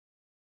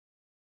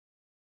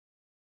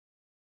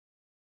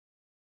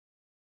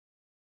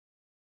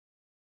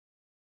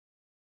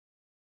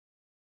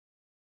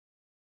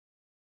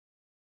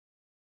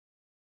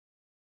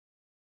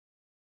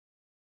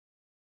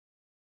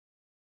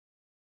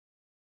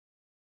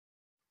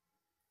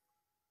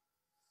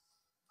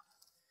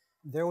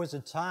There was a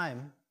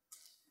time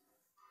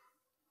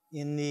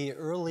in the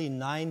early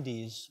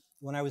 90s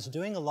when I was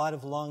doing a lot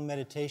of long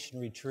meditation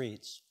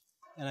retreats,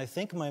 and I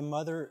think my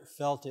mother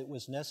felt it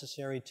was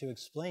necessary to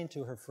explain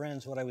to her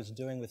friends what I was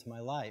doing with my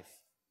life.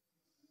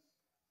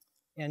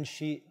 And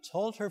she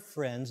told her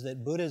friends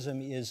that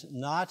Buddhism is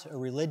not a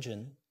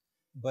religion,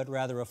 but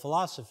rather a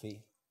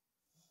philosophy.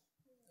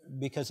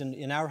 Because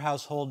in our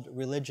household,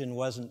 religion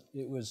wasn't,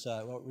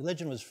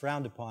 religion was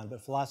frowned upon,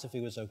 but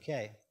philosophy was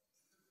okay.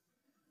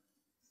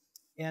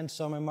 And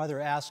so my mother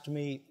asked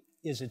me,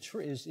 is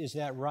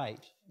that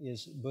right?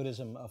 Is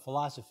Buddhism a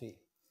philosophy?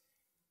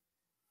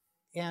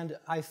 And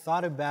I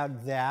thought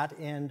about that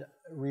and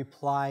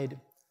replied,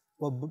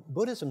 well,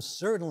 Buddhism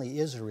certainly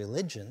is a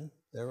religion.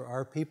 There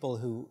are people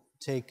who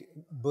take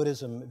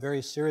Buddhism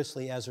very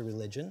seriously as a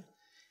religion,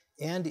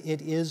 and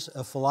it is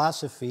a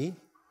philosophy,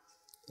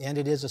 and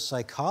it is a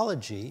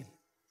psychology,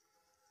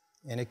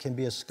 and it can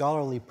be a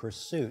scholarly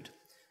pursuit.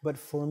 But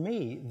for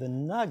me, the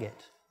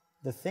nugget,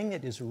 the thing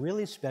that is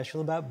really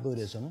special about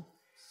Buddhism,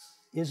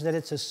 is that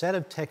it's a set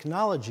of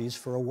technologies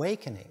for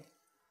awakening.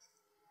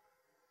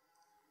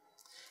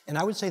 And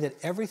I would say that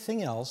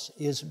everything else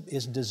is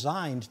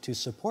designed to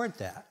support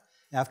that.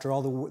 After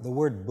all, the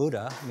word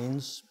Buddha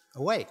means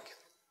awake.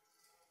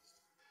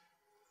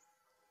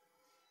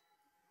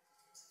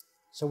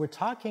 So we're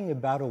talking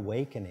about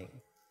awakening,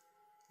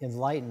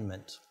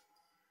 enlightenment.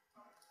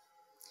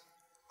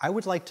 I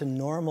would like to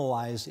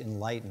normalize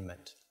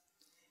enlightenment.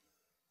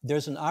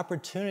 There's an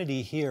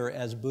opportunity here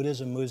as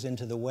Buddhism moves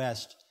into the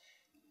West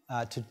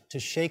to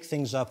shake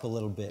things up a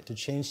little bit, to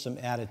change some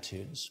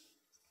attitudes.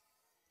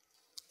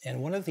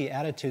 And one of the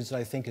attitudes that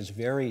I think is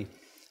very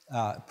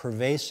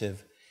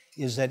pervasive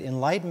is that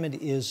enlightenment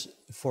is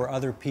for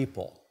other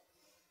people.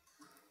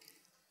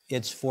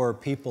 It's for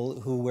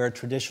people who wear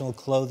traditional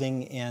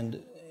clothing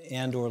and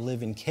or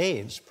live in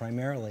caves,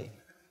 primarily.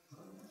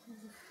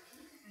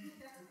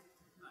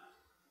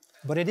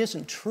 But it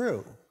isn't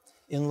true.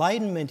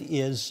 Enlightenment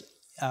is,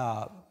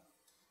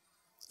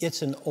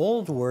 it's an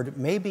old word,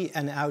 maybe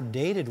an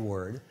outdated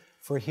word,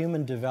 for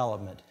human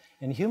development.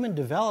 And human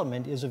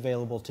development is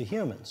available to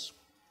humans.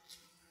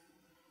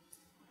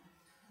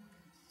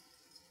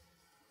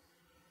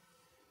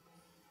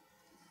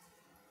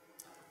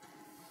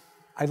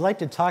 I'd like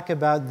to talk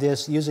about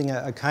this using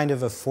a kind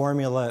of a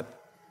formula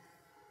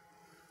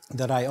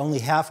that I only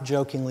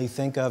half-jokingly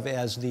think of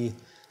as the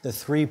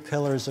 3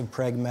 pillars of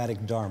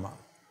pragmatic Dharma.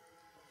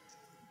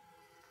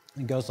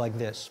 It goes like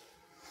this.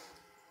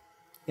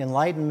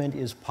 Enlightenment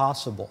is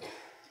possible.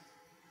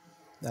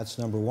 That's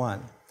number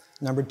 1.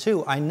 Number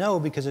 2, I know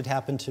because it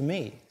happened to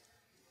me.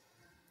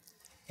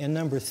 And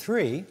number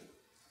 3,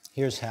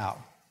 here's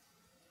how.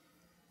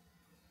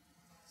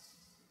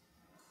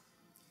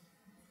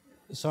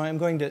 So I'm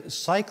going to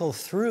cycle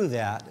through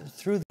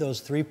those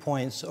 3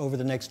 points over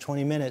the next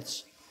 20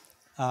 minutes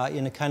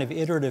in a kind of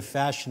iterative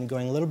fashion,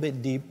 going a little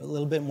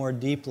bit more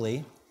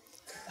deeply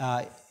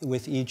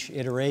with each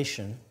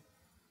iteration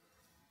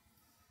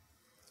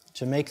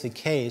to make the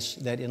case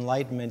that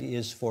enlightenment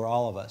is for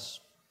all of us.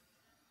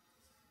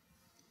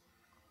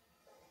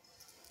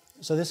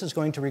 So this is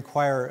going to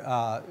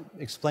require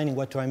explaining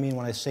what do I mean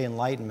when I say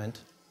enlightenment.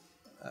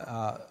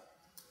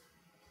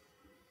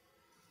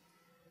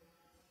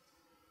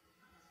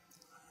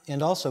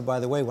 And also, by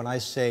the way, when I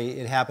say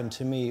it happened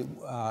to me,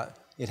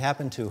 it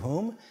happened to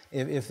whom?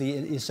 If the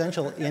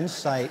essential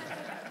insight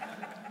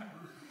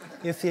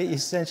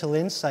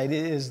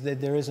is that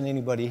there isn't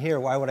anybody here,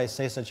 why would I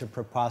say such a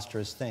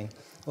preposterous thing?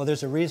 Well,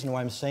 there's a reason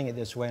why I'm saying it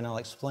this way, and I'll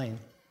explain.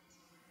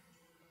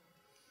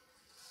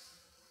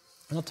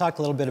 And I'll talk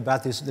a little bit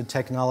about the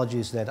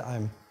technologies that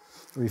I'm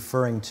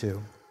referring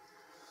to.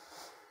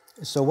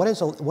 So what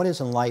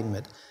is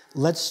enlightenment?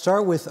 Let's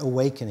start with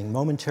awakening,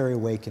 momentary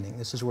awakening.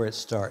 This is where it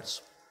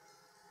starts.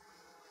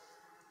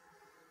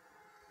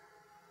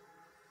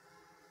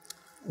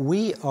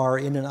 We are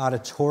in an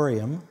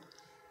auditorium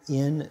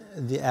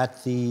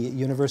at the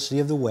University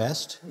of the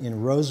West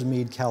in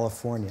Rosemead,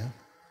 California,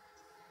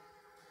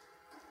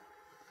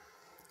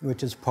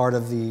 which is part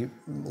of the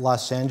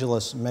Los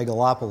Angeles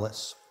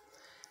megalopolis.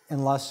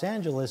 And Los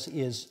Angeles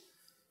is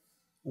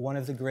one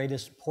of the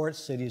greatest port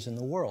cities in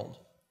the world.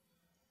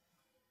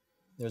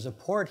 There's a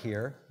port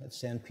here at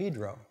San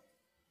Pedro.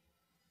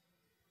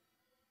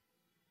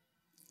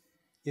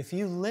 If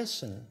you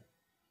listen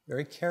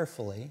very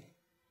carefully,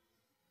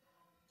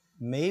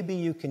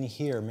 maybe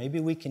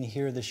we can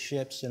hear the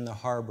ships in the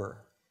harbor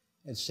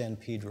at San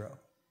Pedro.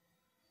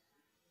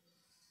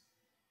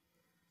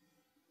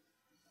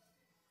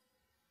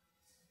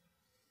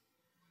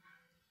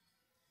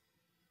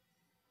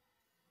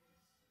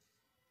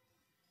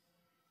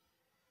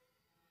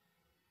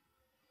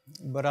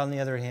 But on the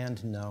other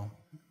hand, no,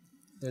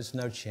 there's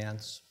no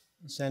chance.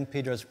 San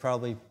Pedro is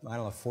probably,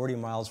 40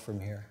 miles from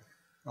here.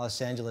 Los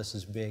Angeles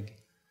is big.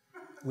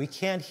 We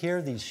can't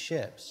hear these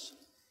ships.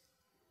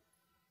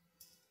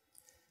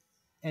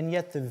 And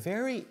yet the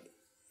very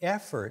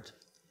effort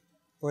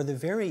or the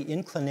very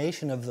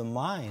inclination of the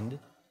mind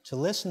to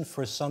listen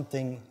for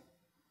something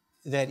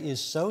that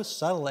is so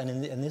subtle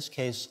and in this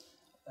case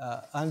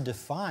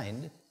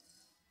undefined,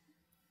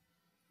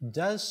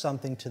 does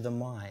something to the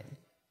mind.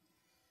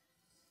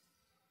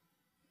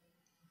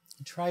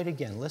 Try it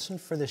again. Listen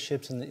for the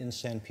ships in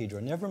San Pedro.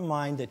 Never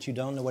mind that you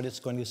don't know what it's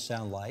going to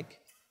sound like.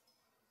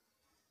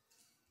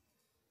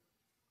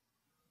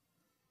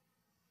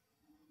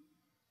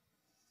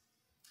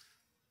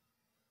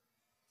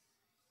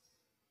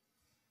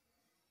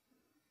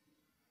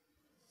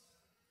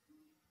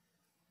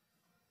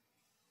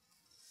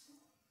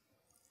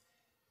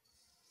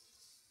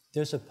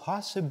 There's a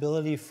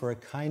possibility for a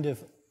kind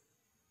of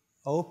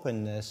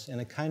openness and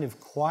a kind of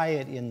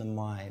quiet in the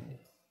mind,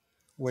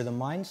 where the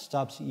mind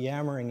stops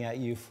yammering at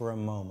you for a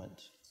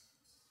moment.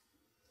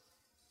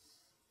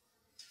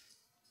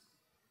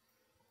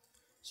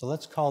 So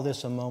let's call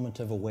this a moment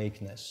of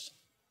awakeness.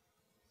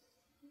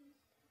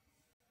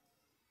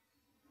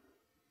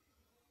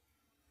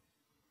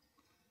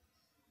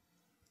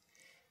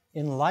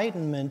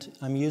 Enlightenment,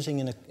 I'm using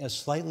in a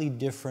slightly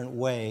different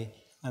way.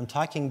 I'm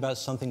talking about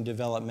something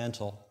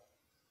developmental.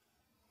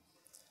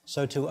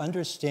 So to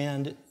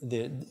understand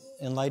the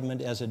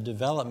enlightenment as a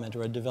development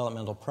or a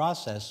developmental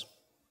process,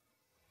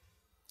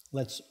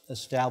 let's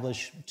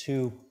establish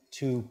two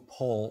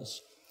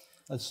poles.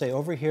 Let's say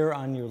over here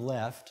on your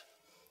left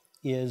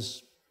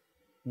is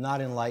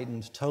not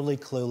enlightened, totally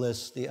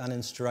clueless, the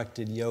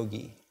uninstructed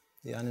yogi,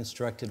 the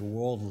uninstructed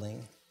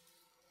worldling.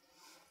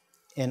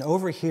 And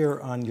over here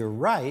on your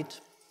right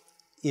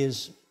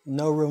is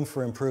no room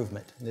for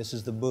improvement. This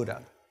is the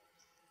Buddha.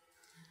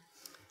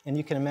 And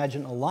you can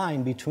imagine a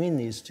line between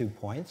these 2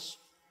 points,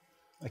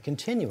 a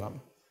continuum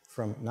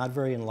from not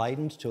very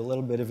enlightened to a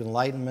little bit of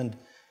enlightenment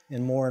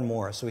and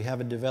more. So we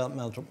have a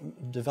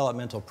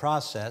developmental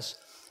process,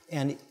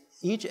 and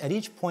at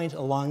each point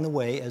along the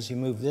way, as you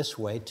move this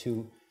way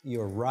to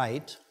your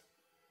right,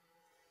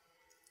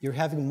 you're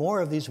having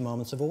more of these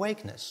moments of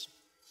awakeness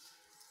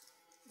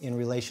in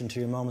relation to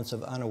your moments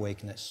of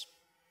unawakeness.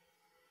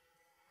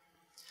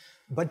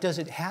 But does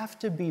it have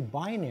to be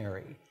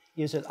binary?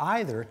 Is it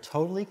either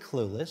totally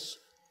clueless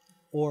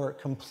or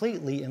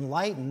completely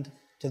enlightened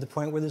to the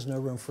point where there's no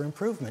room for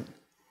improvement?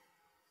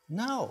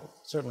 No,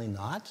 certainly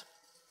not.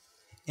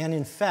 And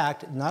in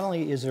fact, not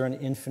only is there an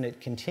infinite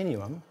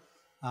continuum,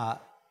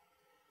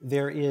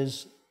 there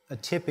is a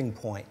tipping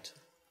point.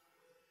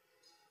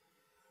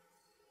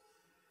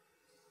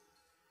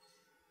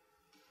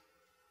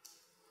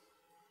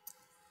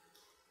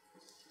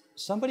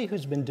 Somebody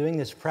who's been doing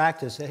this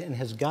practice and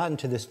has gotten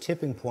to this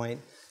tipping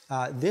point,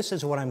 this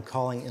is what I'm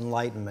calling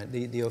enlightenment,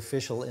 the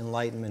official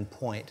enlightenment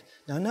point.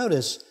 Now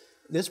notice,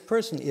 this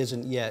person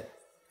isn't yet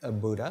a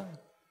Buddha,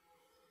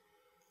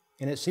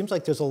 and it seems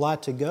like there's a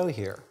lot to go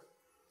here.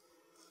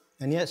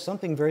 And yet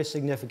something very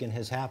significant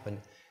has happened.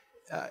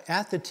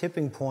 At the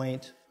tipping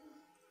point,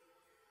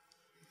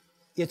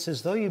 it's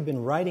as though you've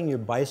been riding your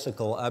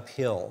bicycle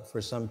uphill for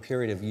some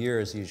period of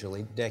years,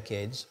 usually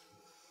decades.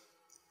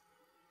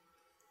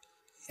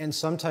 And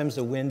sometimes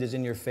the wind is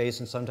in your face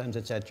and sometimes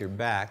it's at your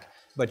back,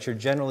 but you're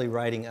generally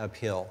riding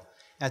uphill.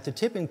 At the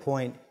tipping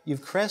point,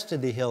 you've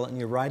crested the hill and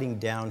you're riding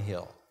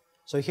downhill.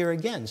 So here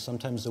again,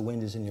 sometimes the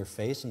wind is in your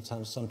face and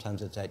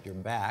sometimes it's at your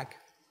back,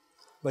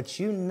 but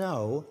you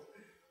know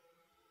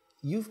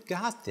you've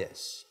got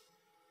this.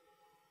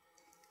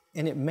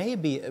 And it may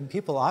be,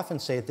 people often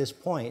say at this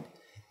point,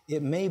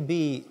 it may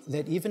be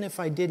that even if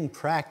I didn't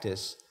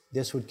practice,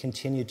 this would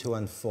continue to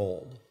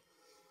unfold.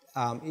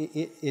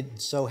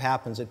 It so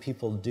happens that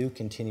people do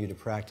continue to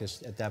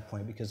practice at that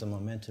point because the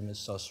momentum is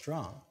so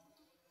strong.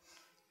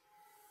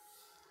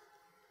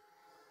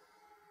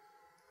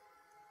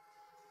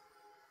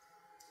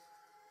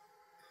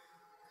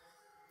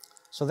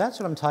 So that's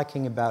what I'm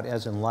talking about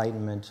as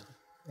enlightenment,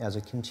 as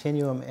a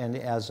continuum and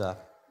as a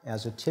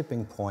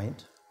tipping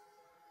point.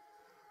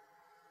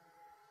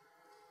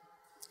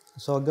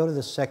 So I'll go to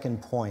the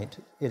second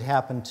point. It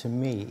happened to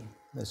me.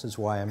 This is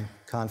why I'm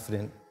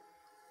confident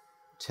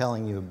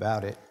telling you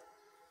about it.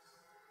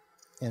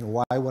 And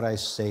why would I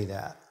say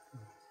that?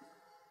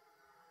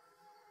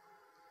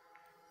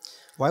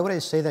 Why would I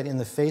say that in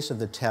the face of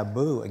the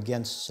taboo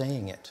against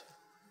saying it?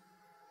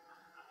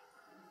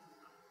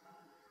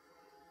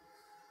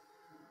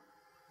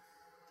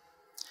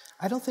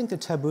 I don't think the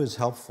taboo is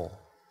helpful.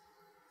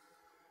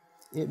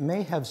 It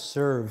may have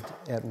served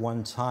at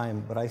one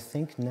time, but I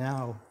think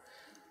now,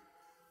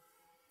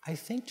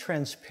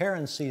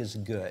 transparency is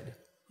good.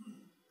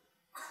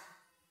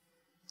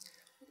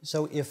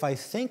 So if I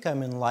think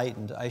I'm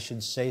enlightened, I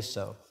should say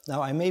so.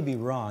 Now, I may be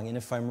wrong, and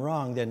if I'm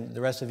wrong, then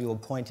the rest of you will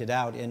point it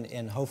out,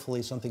 and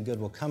hopefully something good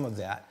will come of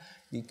that,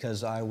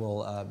 because I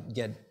will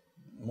get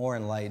more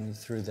enlightened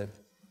through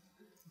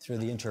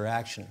the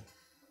interaction.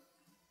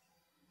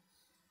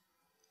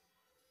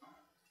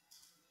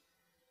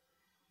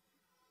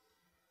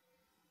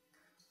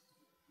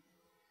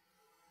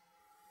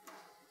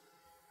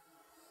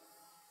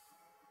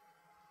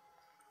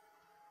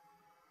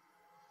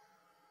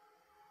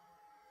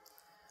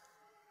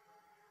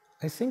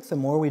 I think the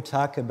more we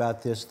talk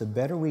about this, the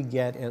better we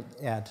get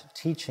at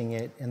teaching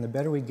it, and the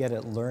better we get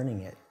at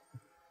learning it.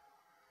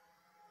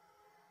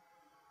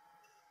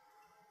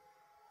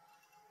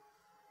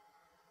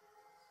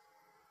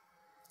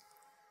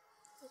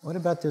 What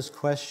about this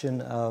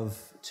question of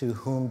to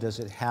whom does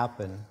it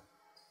happen?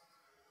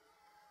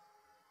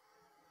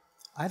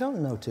 I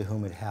don't know to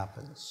whom it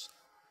happens.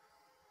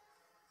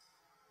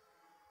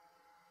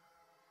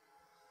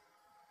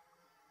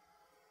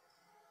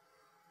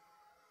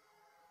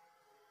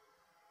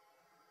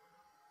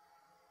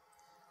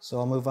 So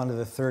I'll move on to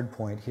the third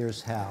point.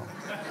 Here's how.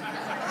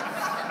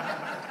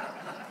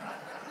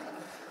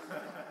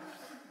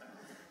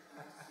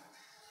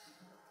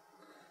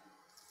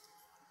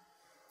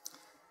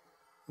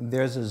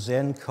 There's a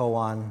Zen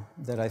koan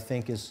that I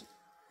think is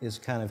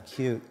kind of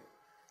cute.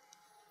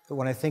 But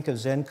when I think of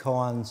Zen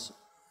koans,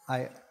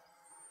 I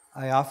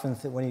often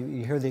think when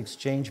you hear the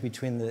exchange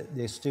between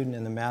the student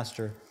and the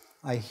master,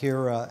 I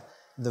hear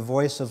the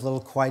voice of little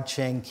Kwai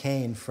Chang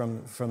Caine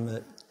from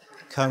the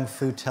Kung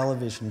Fu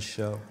television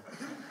show,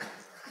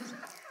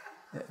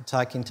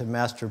 talking to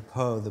Master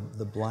Po,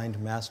 the blind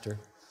master.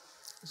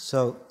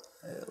 So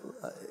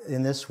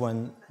in this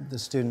one, the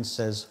student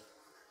says,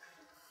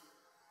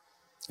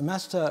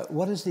 "Master,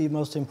 what is the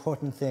most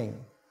important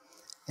thing?"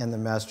 And the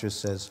master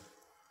says,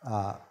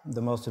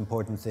 "The most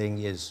important thing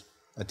is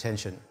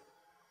attention."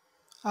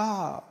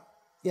 "Ah,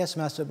 yes,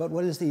 master, but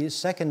what is the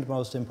second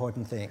most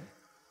important thing?"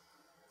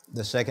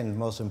 "The second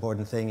most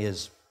important thing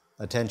is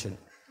attention."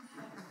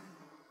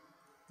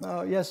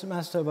 "Oh, yes,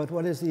 master, but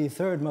what is the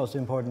third most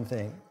important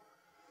thing?"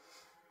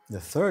 "The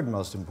third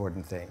most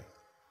important thing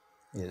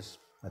is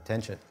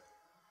attention."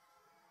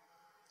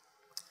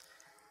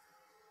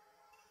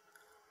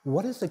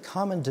 What is the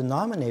common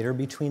denominator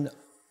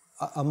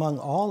among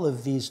all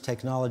of these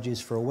technologies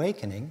for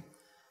awakening?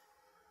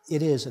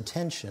 It is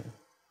attention.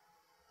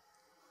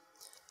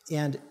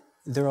 And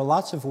there are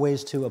lots of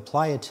ways to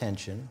apply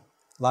attention,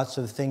 lots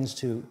of things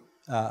to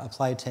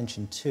apply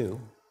attention to.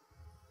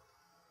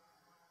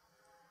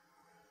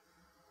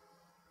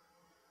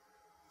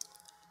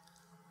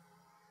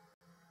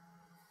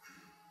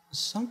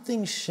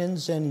 Something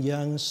Shinzen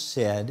Young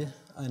said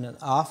in an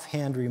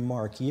offhand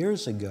remark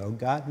years ago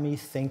got me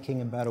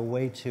thinking about a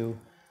way to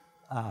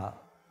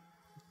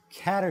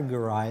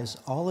categorize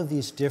all of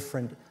these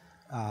different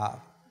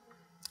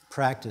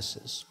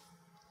practices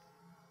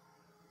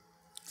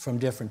from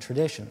different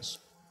traditions.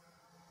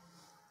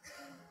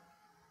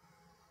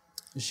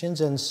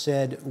 Shinzen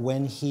said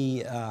when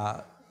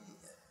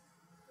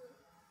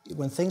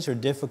things are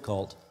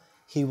difficult,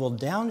 he will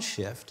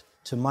downshift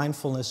to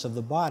mindfulness of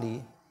the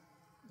body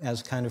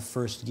as kind of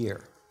first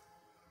gear.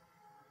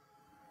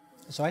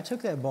 So I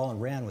took that ball and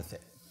ran with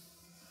it.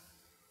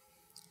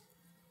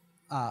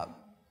 I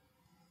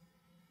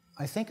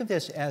think of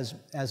this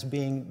as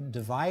being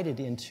divided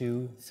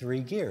into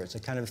 3 gears, a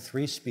kind of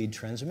 3-speed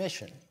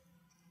transmission.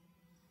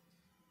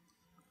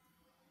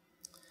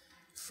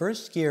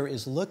 First gear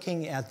is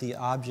looking at the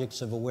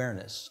objects of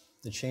awareness,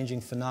 the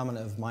changing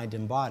phenomena of mind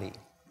and body.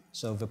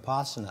 So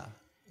vipassana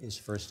is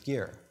first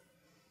gear.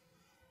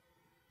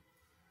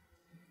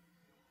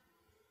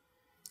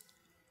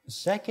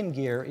 Second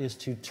gear is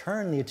to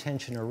turn the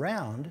attention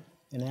around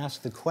and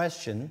ask the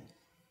question,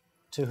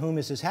 to whom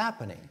is this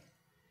happening?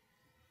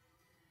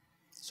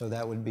 So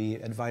that would be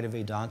Advaita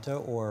Vedanta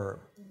or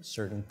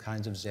certain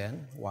kinds of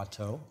Zen,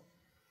 Wato.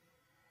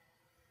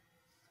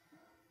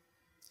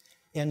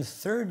 And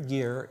third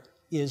gear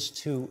is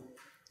to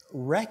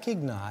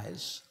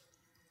recognize,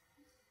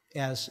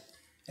 as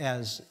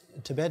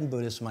Tibetan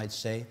Buddhists might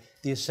say,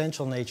 the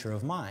essential nature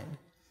of mind.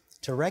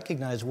 To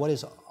recognize what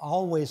is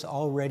always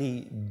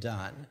already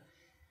done.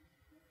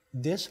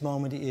 This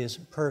moment is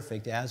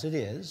perfect as it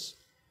is,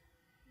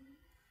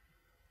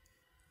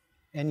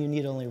 and you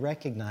need only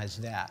recognize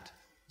that.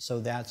 So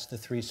that's the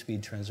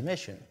 3-speed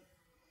transmission.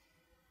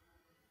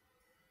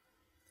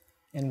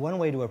 And one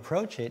way to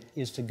approach it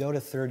is to go to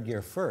third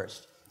gear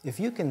first. If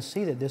you can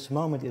see that this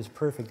moment is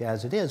perfect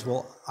as it is,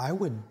 well, I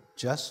would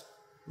just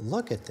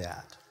look at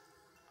that.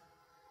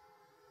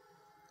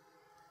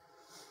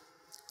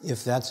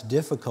 If that's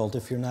difficult,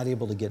 if you're not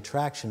able to get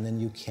traction,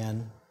 then you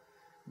can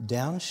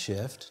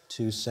downshift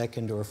to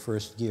second or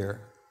first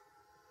gear.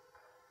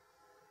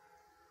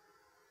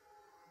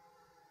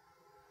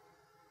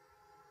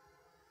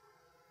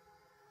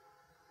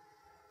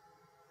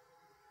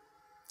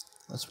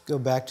 Let's go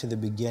back to the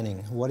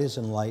beginning. What is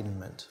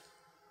enlightenment?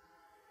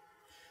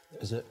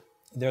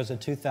 There's a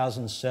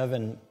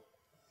 2007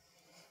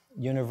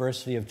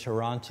 University of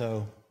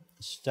Toronto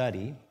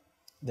study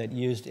that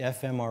used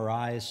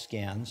fMRI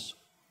scans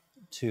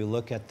to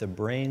look at the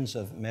brains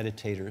of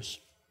meditators.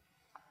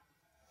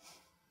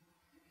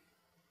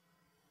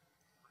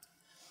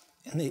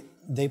 And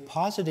they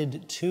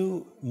posited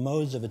 2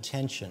 modes of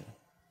attention,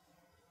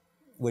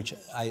 which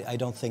I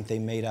don't think they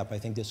made up. I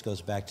think this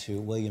goes back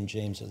to William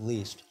James at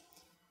least.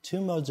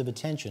 2 modes of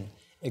attention: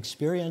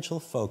 experiential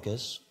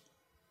focus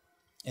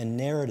and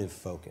narrative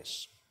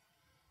focus.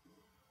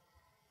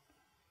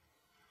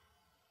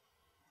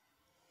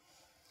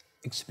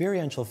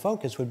 Experiential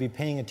focus would be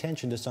paying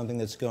attention to something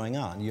that's going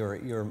on.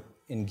 You're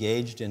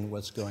engaged in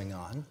what's going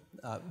on.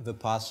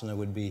 Vipassana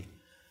would be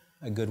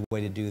a good way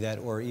to do that,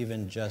 or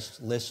even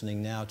just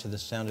listening now to the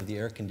sound of the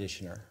air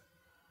conditioner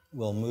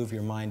will move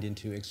your mind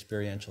into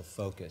experiential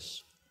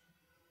focus.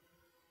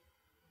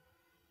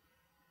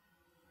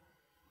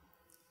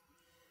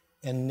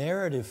 And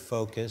narrative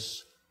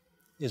focus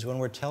is when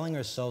we're telling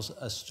ourselves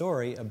a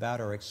story about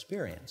our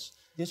experience.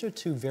 These are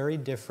two very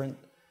different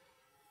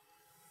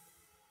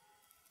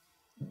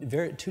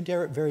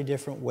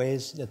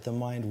ways that the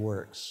mind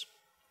works.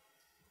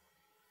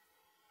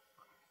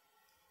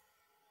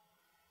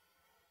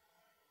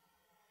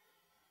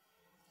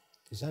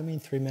 Does that mean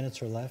 3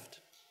 minutes are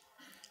left?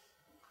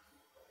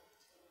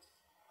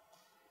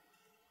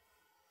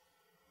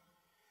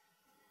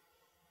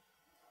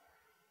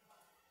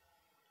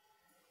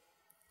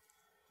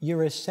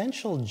 Your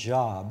essential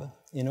job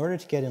in order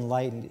to get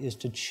enlightened is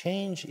to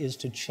change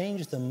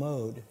the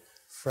mode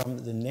from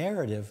the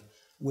narrative,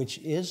 which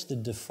is the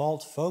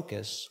default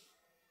focus,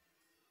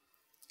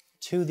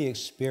 to the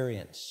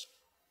experience.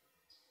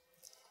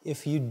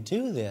 If you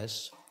do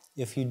this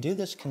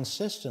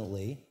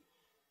consistently,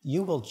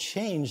 you will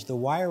change the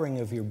wiring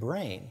of your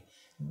brain.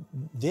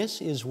 This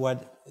is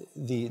what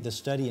the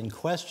study in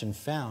question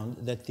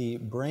found, that the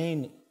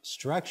brain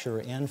structure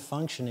and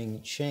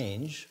functioning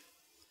change.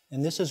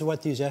 And this is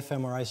what these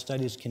fMRI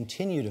studies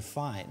continue to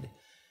find.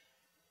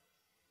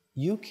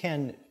 You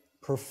can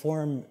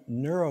perform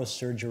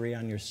neurosurgery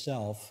on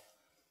yourself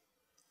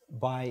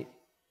by,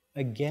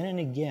 again and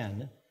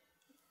again,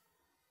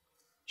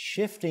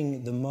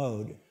 shifting the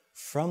mode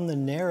from the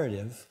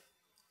narrative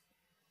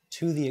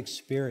to the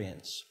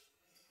experience.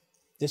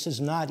 This is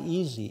not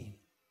easy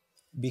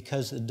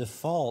because the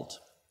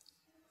default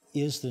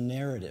is the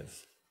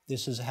narrative.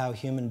 This is how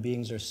human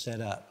beings are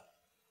set up.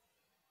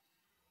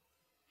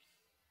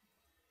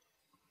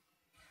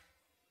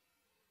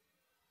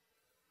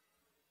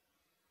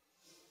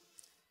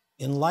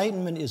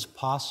 Enlightenment is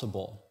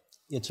possible.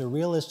 It's a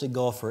realistic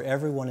goal for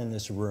everyone in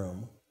this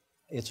room.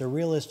 It's a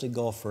realistic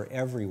goal for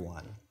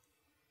everyone.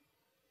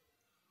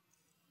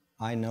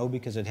 I know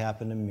because it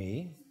happened to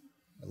me,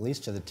 at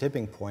least to the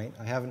tipping point.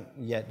 I haven't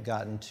yet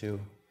gotten to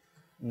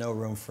no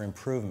room for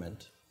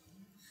improvement.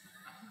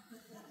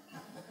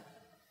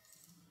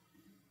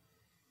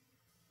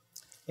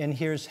 And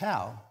here's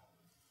how.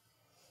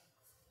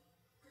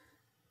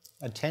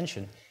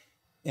 Attention.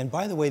 And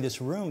by the way,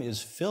 this room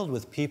is filled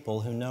with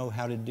people who know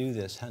how to do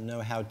this, who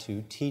know how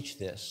to teach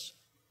this.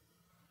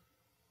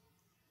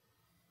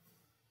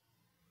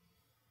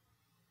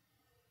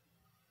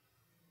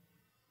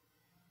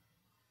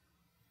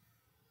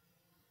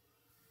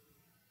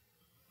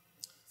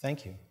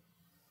 Thank you.